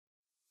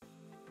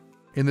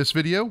In this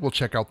video, we'll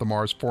check out the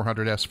Mars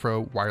 400S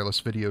Pro wireless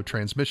video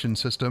transmission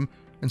system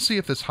and see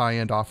if this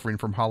high-end offering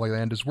from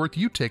Hollyland is worth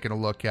you taking a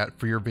look at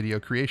for your video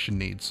creation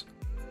needs.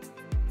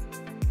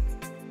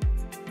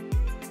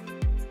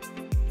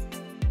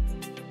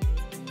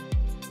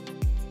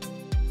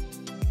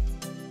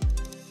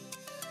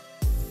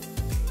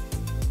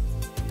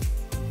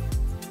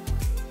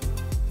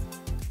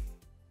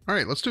 All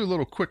right, let's do a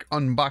little quick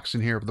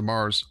unboxing here of the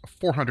Mars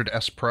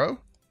 400S Pro.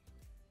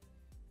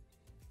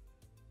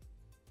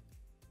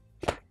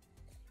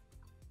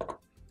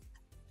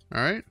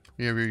 All right,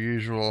 you have your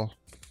usual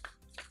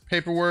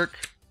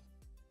paperwork.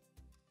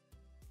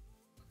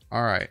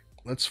 All right,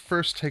 let's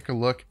first take a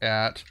look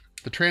at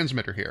the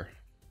transmitter here.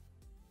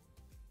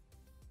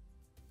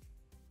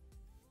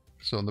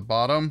 So on the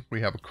bottom,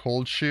 we have a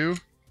cold shoe,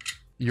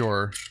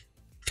 your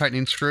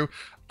tightening screw.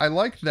 I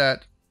like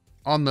that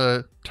on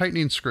the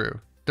tightening screw,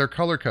 they're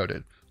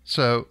color-coded.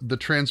 So the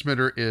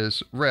transmitter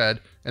is red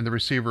and the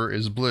receiver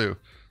is blue.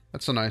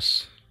 That's a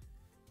nice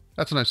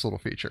little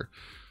feature.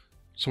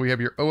 So we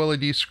have your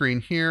OLED screen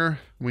here.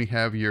 We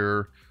have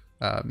your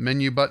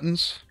menu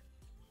buttons.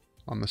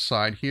 On the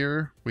side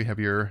here, we have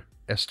your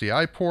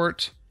SDI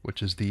port,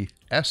 which is the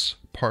S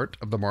part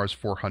of the Mars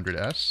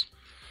 400S.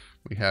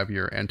 We have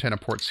your antenna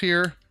ports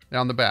here. And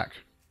on the back,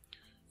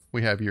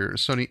 we have your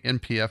Sony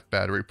NP-F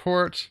battery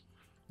port.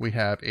 We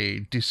have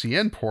a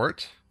DCN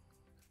port,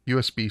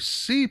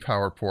 USB-C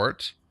power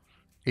port,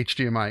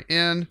 HDMI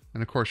in,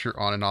 and of course your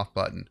on and off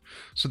button.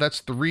 So that's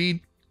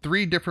three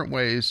different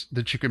ways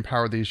that you can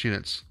power these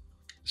units.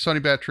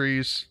 Sony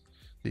batteries,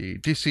 the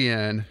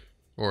DCN,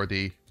 or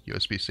the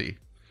USB-C.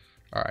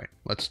 All right,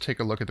 let's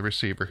take a look at the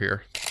receiver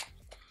here.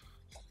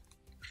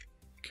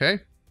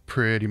 Okay,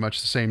 pretty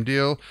much the same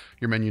deal.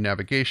 Your menu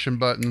navigation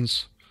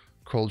buttons,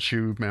 cold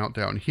shoe mount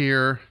down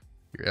here,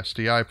 your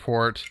SDI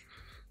port,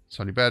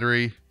 Sony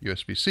battery,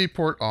 USB-C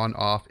port, on,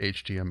 off,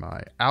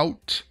 HDMI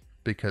out,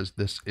 because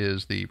this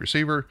is the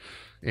receiver,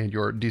 and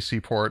your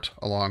DC port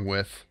along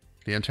with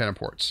the antenna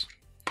ports.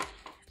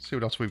 Let's see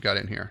what else we've got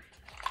in here.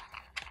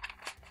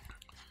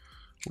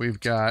 We've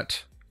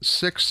got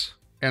 6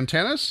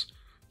 antennas,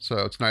 so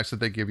it's nice that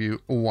they give you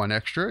one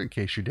extra in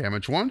case you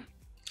damage one.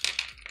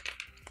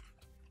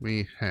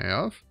 We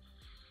have,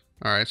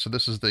 all right, so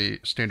this is the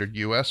standard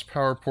US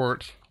power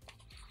port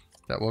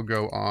that will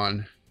go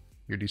on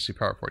your DC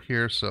power port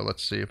here. So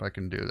let's see if I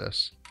can do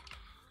this.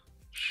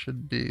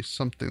 Should be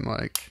something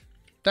like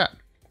that.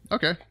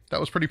 Okay, that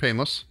was pretty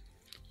painless.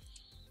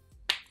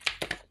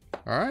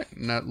 All right,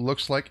 and that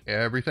looks like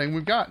everything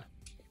we've got.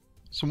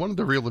 So one of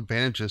the real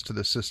advantages to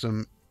this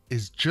system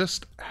is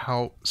just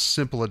how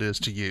simple it is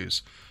to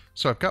use.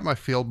 So I've got my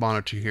field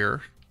monitor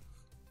here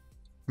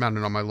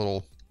mounted on my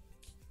little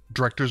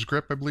director's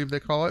grip, I believe they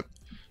call it.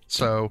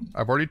 So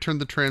I've already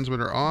turned the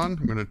transmitter on.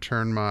 I'm going to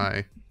turn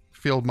my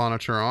field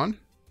monitor on.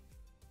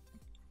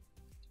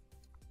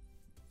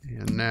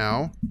 And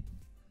now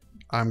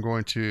I'm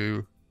going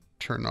to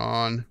turn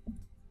on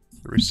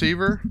the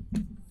receiver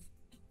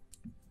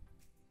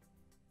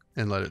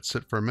and let it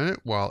sit for a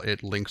minute while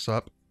it links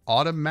up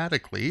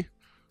automatically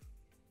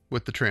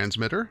with the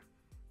transmitter.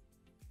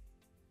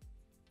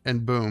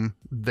 And boom,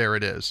 there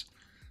it is.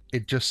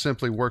 It just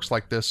simply works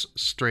like this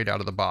straight out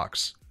of the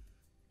box.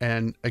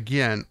 And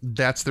again,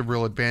 that's the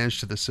real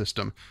advantage to the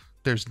system.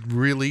 There's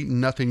really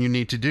nothing you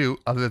need to do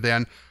other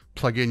than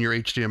plug in your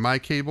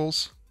HDMI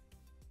cables,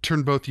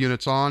 turn both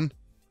units on,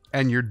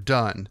 and you're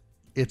done.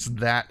 It's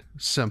that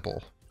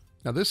simple.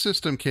 Now this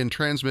system can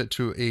transmit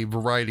to a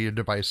variety of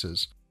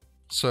devices.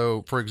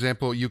 So for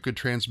example, you could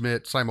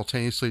transmit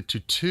simultaneously to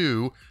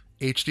 2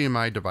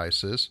 HDMI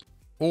devices,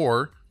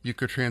 or you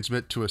could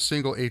transmit to a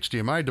single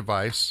HDMI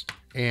device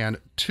and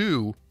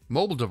 2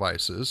 mobile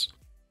devices,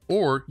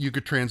 or you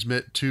could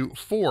transmit to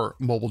 4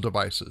 mobile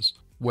devices,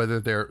 whether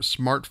they're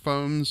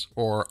smartphones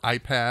or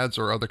iPads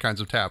or other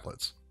kinds of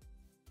tablets.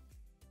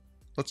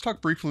 Let's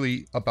talk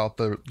briefly about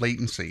the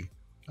latency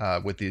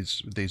with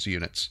these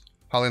units.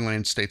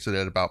 Hollyland states it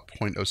at about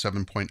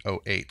 0.07,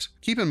 0.08.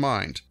 Keep in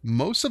mind,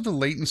 most of the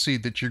latency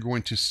that you're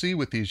going to see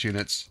with these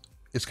units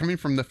is coming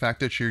from the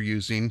fact that you're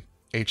using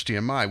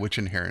HDMI, which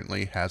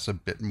inherently has a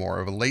bit more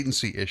of a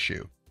latency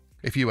issue.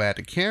 If you had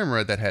a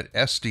camera that had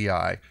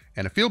SDI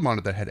and a field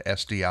monitor that had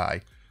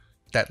SDI,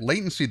 that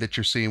latency that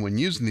you're seeing when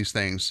using these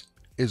things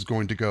is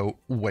going to go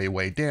way,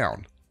 way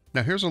down.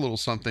 Now here's a little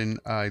something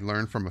I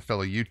learned from a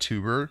fellow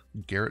YouTuber,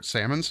 Garrett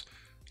Salmons.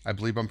 I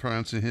believe I'm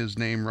pronouncing his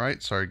name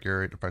right. Sorry,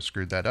 Garrett, if I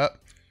screwed that up.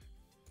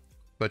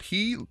 But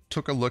he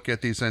took a look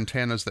at these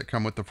antennas that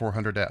come with the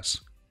 400S.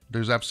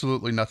 There's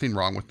absolutely nothing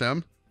wrong with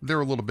them. They're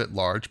a little bit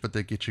large, but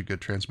they get you good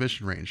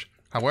transmission range.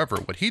 However,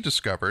 what he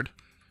discovered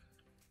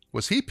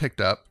was he picked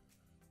up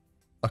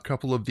a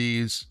couple of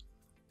these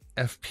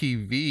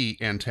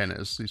FPV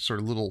antennas, these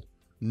sort of little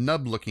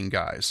nub-looking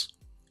guys.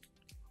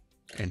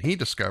 And he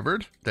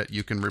discovered that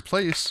you can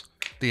replace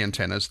the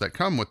antennas that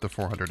come with the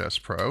 400S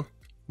Pro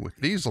with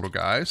these little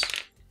guys.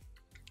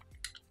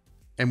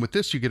 And with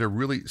this, you get a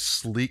really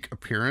sleek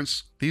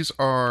appearance. These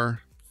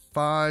are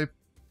 5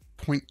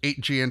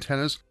 0.8G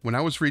antennas. When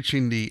I was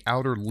reaching the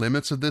outer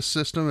limits of this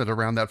system at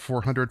around that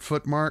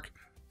 400-foot mark,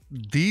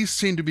 these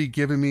seem to be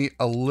giving me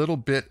a little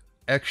bit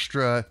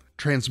extra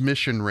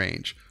transmission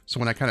range. So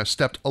when I kind of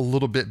stepped a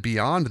little bit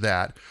beyond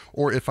that,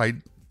 or if I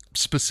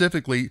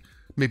specifically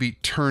maybe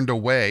turned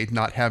away,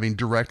 not having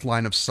direct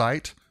line of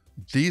sight,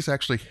 these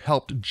actually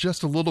helped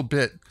just a little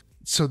bit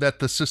so that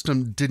the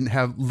system didn't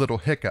have little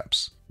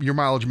hiccups. Your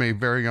mileage may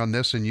vary on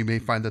this and you may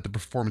find that the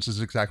performance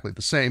is exactly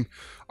the same.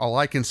 All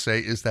I can say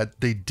is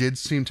that they did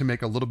seem to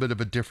make a little bit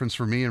of a difference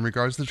for me in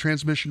regards to the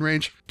transmission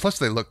range, plus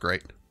they look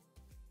great.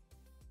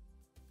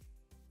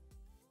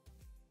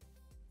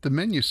 The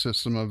menu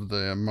system of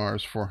the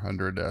Mars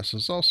 400S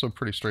is also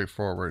pretty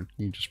straightforward.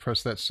 You just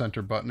press that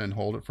center button and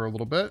hold it for a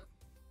little bit.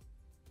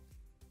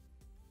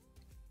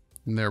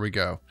 And there we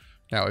go.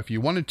 Now, if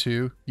you wanted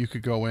to, you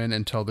could go in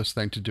and tell this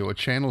thing to do a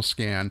channel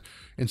scan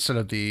instead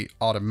of the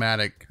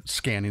automatic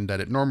scanning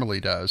that it normally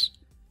does.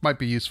 Might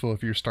be useful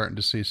if you're starting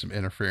to see some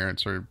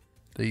interference or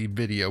the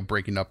video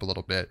breaking up a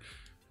little bit.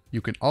 You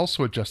can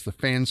also adjust the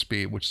fan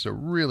speed, which is a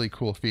really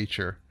cool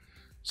feature.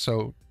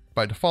 So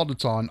by default,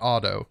 it's on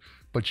auto,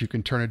 but you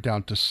can turn it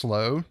down to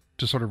slow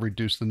to sort of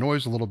reduce the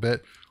noise a little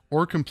bit,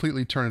 or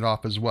completely turn it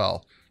off as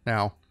well.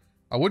 Now,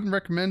 I wouldn't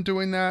recommend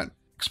doing that,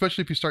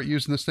 especially if you start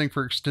using this thing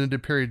for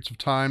extended periods of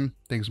time.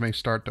 Things may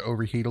start to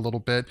overheat a little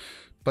bit.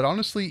 But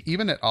honestly,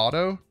 even at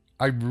auto,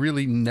 I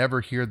really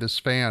never hear this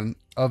fan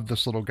of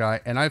this little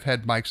guy. And I've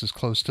had mics as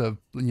close to,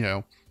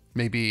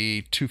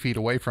 maybe 2 feet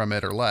away from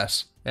it or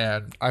less.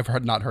 And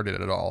I've not heard it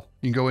at all.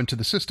 You can go into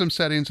the system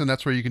settings, and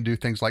that's where you can do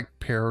things like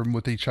pair them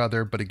with each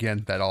other. But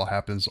again, that all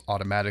happens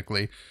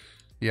automatically.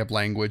 You have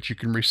language. You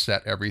can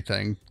reset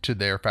everything to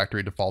their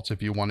factory defaults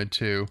if you wanted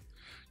to.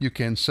 You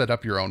can set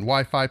up your own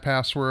Wi-Fi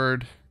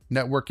password.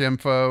 Network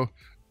info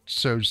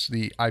shows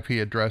the IP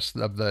address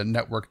of the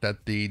network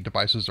that the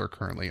devices are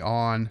currently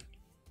on.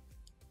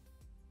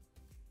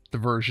 The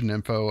version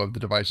info of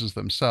the devices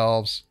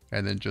themselves,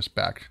 and then just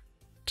back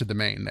to the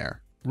main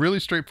there.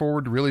 Really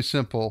straightforward, really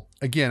simple.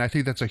 Again, I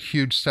think that's a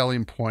huge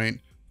selling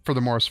point for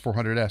the Mars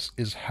 400S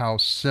is how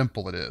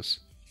simple it is.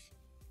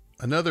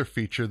 Another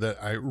feature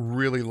that I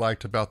really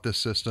liked about this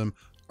system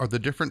are the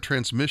different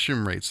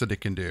transmission rates that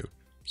it can do.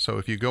 So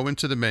if you go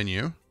into the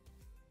menu,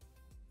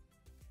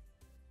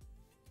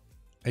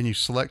 and you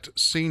select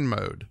scene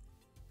mode,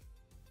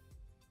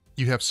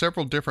 you have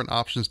several different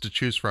options to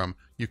choose from.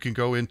 You can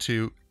go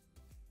into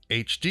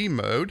HD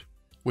mode,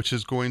 which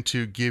is going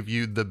to give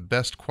you the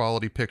best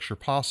quality picture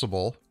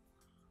possible.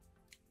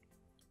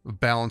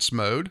 Balance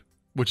mode,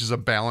 which is a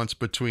balance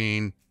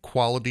between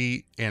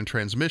quality and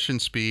transmission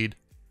speed,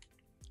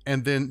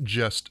 and then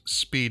just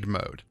speed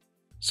mode.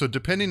 So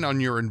depending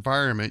on your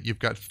environment, you've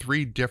got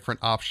 3 different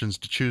options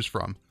to choose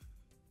from.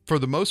 For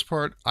the most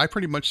part, I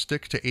pretty much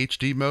stick to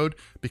HD mode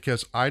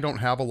because I don't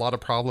have a lot of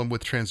problem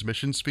with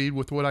transmission speed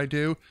with what I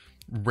do.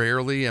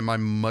 Rarely am I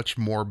much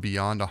more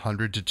beyond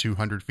 100 to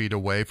 200 feet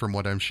away from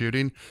what I'm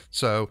shooting.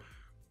 So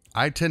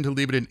I tend to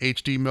leave it in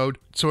HD mode.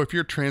 So if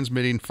you're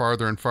transmitting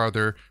farther and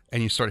farther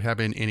and you start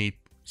having any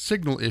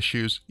signal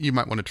issues, you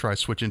might want to try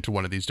switching to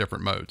one of these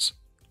different modes.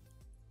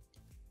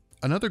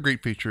 Another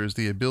great feature is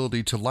the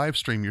ability to live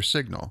stream your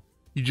signal.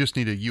 You just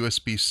need a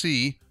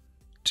USB-C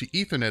to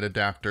Ethernet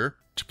adapter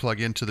to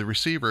plug into the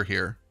receiver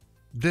here,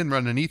 then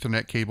run an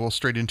Ethernet cable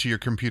straight into your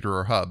computer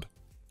or hub.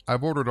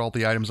 I've ordered all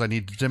the items I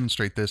need to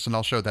demonstrate this, and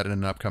I'll show that in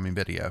an upcoming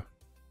video.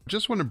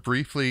 Just want to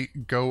briefly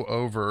go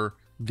over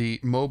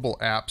the mobile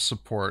app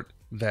support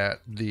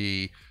that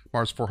the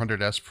Mars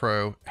 400S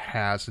Pro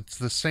has. It's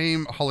the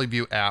same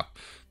Hollyview app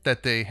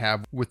that they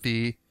have with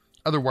the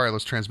other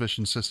wireless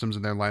transmission systems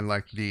in their line,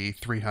 like the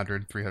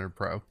 300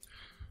 Pro.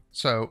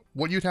 So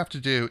what you'd have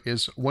to do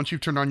is, once you've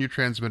turned on your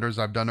transmitters,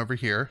 I've done over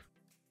here,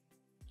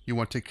 you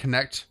want to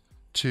connect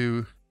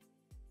to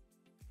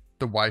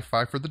the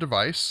Wi-Fi for the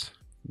device.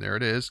 There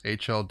it is,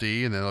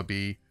 HLD, and then it'll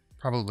be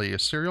probably a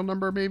serial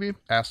number maybe.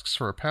 Asks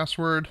for a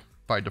password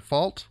by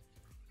default.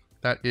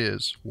 That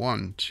is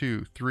 1,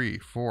 2, 3,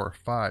 4,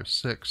 5,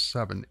 6,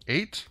 7,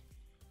 8.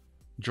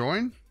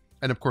 Join.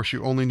 And of course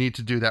you only need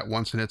to do that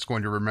once and it's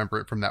going to remember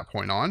it from that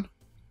point on.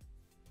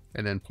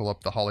 And then pull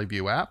up the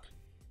Hollyview app.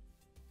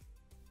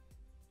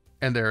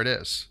 And there it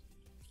is.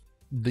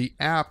 The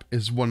app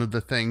is one of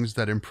the things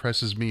that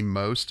impresses me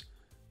most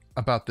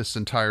about this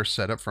entire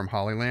setup from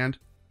Hollyland.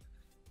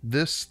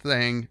 This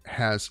thing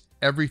has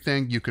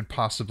everything you could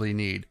possibly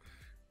need.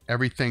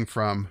 Everything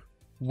from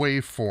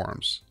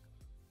waveforms,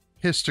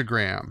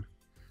 histogram,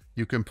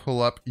 you can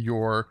pull up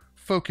your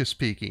focus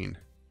peaking,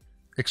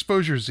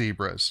 exposure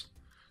zebras,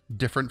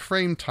 different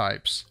frame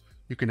types.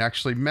 You can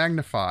actually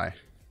magnify.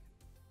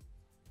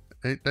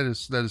 That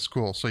is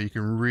cool. So you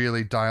can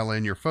really dial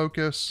in your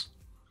focus.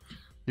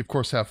 You of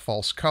course have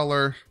false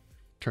color.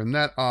 Turn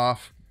that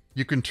off.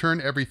 You can turn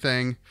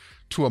everything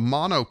to a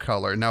mono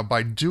color. Now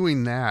by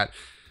doing that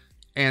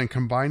and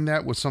combine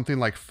that with something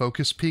like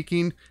focus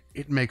peaking,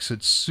 it makes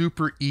it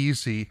super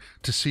easy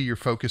to see your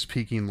focus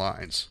peaking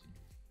lines.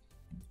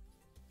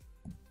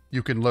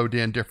 You can load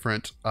in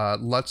different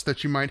LUTs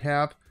that you might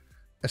have.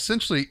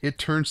 Essentially, it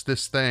turns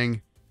this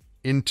thing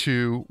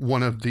into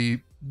one of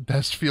the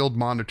best field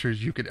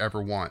monitors you could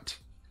ever want.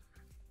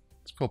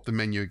 Let's pull up the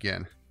menu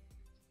again.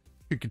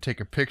 You could take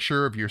a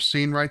picture of your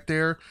scene right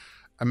there.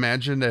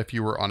 Imagine if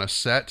you were on a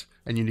set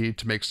and you needed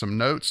to make some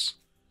notes,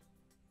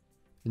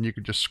 and you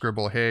could just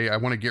scribble, hey, I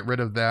want to get rid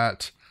of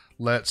that.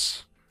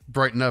 Let's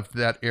brighten up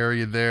that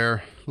area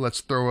there.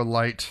 Let's throw a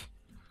light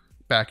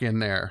back in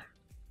there.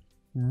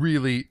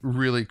 Really,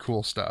 really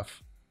cool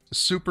stuff.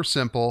 Super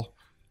simple.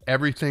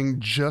 Everything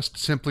just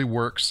simply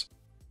works.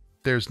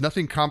 There's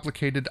nothing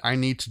complicated I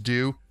need to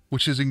do,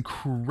 which is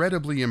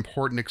incredibly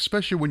important,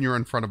 especially when you're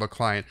in front of a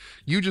client.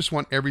 You just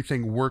want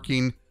everything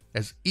working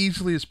as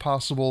easily as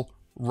possible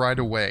right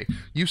away.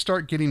 You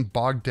start getting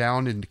bogged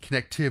down in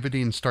connectivity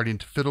and starting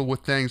to fiddle with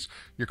things,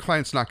 your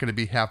client's not going to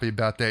be happy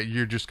about that.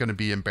 You're just going to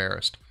be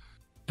embarrassed.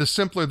 The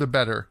simpler the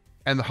better,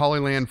 and the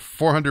Hollyland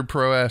 400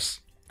 Pro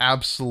S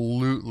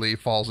absolutely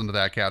falls into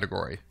that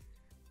category.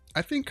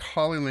 I think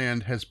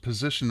Hollyland has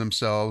positioned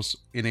themselves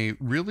in a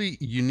really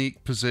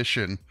unique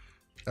position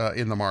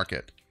in the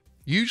market.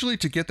 Usually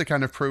to get the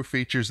kind of pro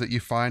features that you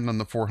find on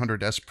the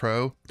 400S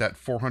Pro, that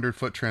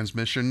 400-foot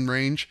transmission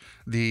range,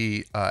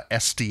 the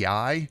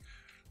SDI,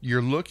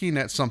 you're looking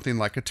at something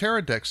like a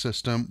Teradek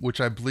system,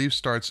 which I believe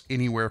starts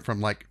anywhere from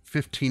like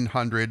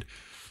 $1,500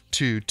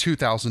 to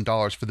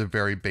 $2,000 for the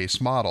very base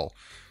model.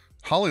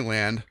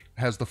 Hollyland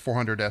has the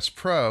 400S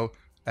Pro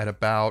at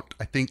about,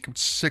 I think,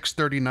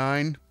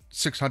 $639,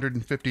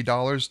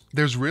 $650.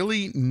 There's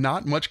really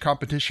not much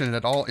competition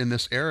at all in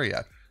this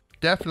area.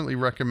 Definitely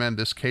recommend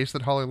this case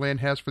that Hollyland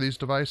has for these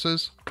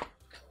devices.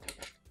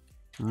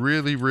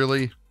 Really,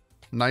 really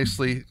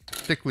nicely,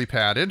 thickly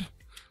padded.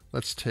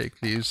 Let's take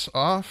these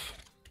off,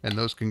 and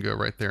those can go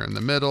right there in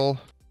the middle.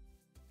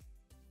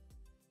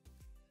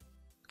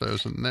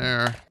 Those in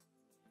there.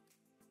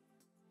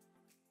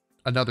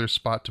 Another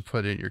spot to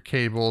put in your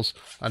cables,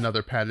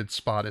 another padded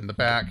spot in the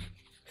back,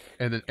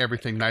 and then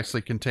everything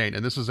nicely contained.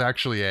 And this is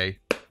actually a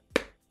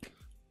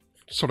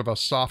sort of a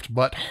soft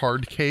but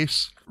hard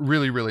case.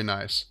 Really, really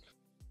nice.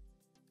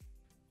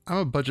 I'm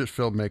a budget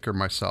filmmaker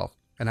myself,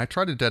 and I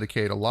try to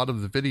dedicate a lot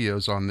of the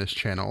videos on this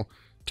channel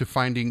to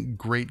finding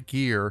great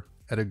gear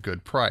at a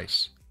good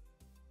price.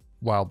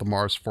 While the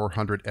Mars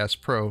 400S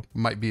Pro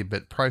might be a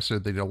bit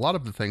pricier than a lot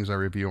of the things I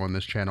review on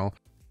this channel,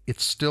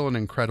 it's still an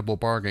incredible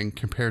bargain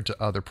compared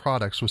to other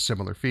products with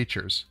similar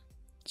features.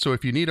 So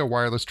if you need a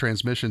wireless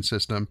transmission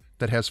system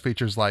that has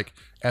features like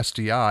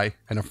SDI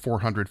and a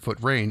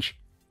 400-foot range,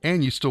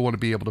 and you still want to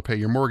be able to pay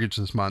your mortgage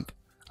this month,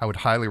 I would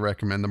highly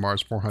recommend the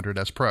Mars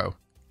 400S Pro.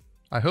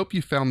 I hope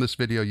you found this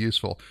video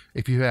useful.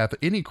 If you have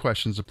any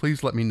questions,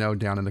 please let me know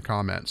down in the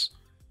comments.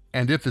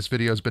 And if this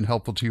video has been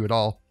helpful to you at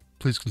all,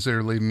 please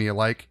consider leaving me a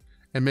like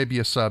and maybe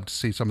a sub to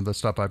see some of the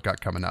stuff I've got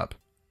coming up.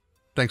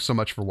 Thanks so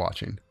much for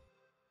watching.